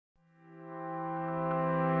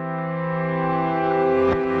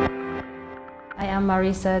I'm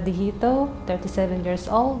Marissa, 37 years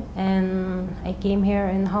old, and I came here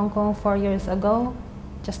in Hong Kong 4 years ago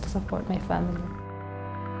just to support my family.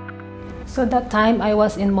 So that time I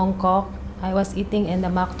was in Mongkok. I was eating in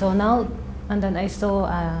the McDonald's, and then I saw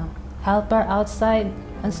a helper outside,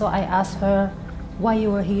 and so I asked her, why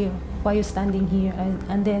you were here? Why you standing here?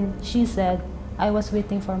 And then she said, I was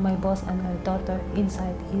waiting for my boss and her daughter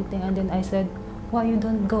inside eating. And then I said, why you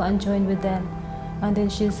don't go and join with them? And then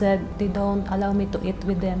she said, they don't allow me to eat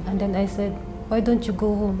with them. And then I said, why don't you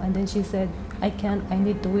go home? And then she said, I can't, I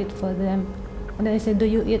need to wait for them. And then I said, do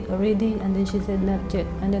you eat already? And then she said, not yet.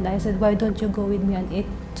 And then I said, why don't you go with me and eat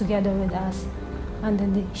together with us? And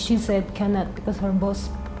then she said, cannot, because her boss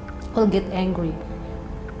will get angry.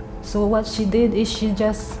 So what she did is she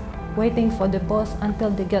just waiting for the boss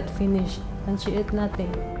until they get finished, and she ate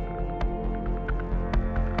nothing.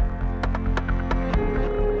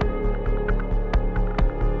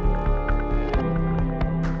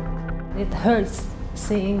 It hurts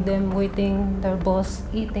seeing them waiting, their boss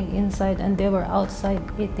eating inside, and they were outside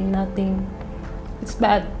eating nothing. It's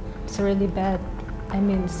bad. It's really bad. I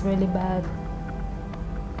mean, it's really bad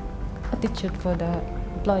attitude for the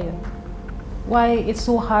employer. Why it's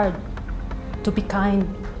so hard to be kind?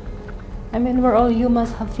 I mean, we're all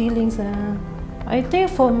humans, have feelings. I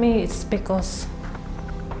think for me, it's because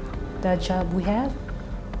the job we have,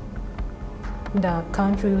 the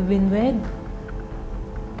country we've been with,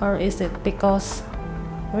 or is it because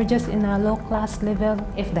we're just in a low-class level?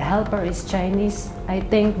 If the helper is Chinese, I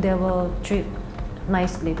think they will treat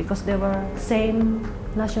nicely because they were same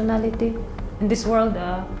nationality. In this world,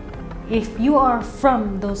 if you are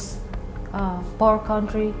from those poor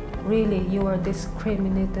country, really you are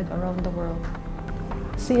discriminated around the world.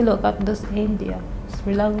 See, look at those India,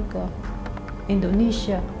 Sri Lanka,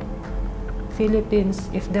 Indonesia, Philippines.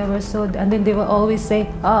 If they were so, and then they will always say,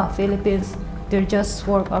 Philippines, they just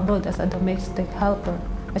work abroad as a domestic helper.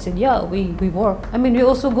 I said, yeah, we work. I mean, we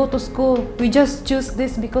also go to school. We just choose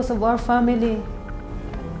this because of our family.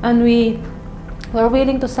 And we were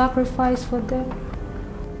willing to sacrifice for them.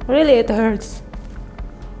 Really, it hurts.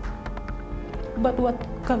 But what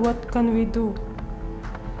can we do?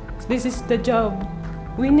 This is the job.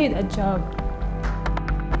 We need a job.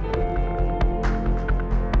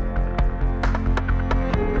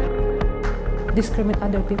 Discriminate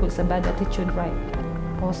other people is a bad attitude, right?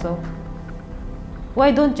 Also, why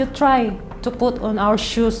don't you try to put on our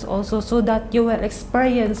shoes also, so that you will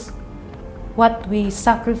experience what we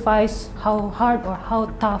sacrifice, how hard or how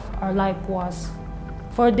tough our life was.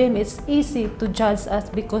 For them, it's easy to judge us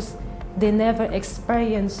because they never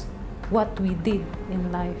experienced what we did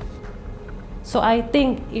in life. So I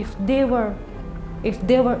think if they were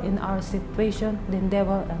in our situation, then they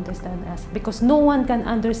will understand us, because no one can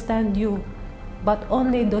understand you but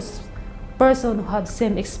only those person who have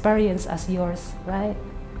same experience as yours, right?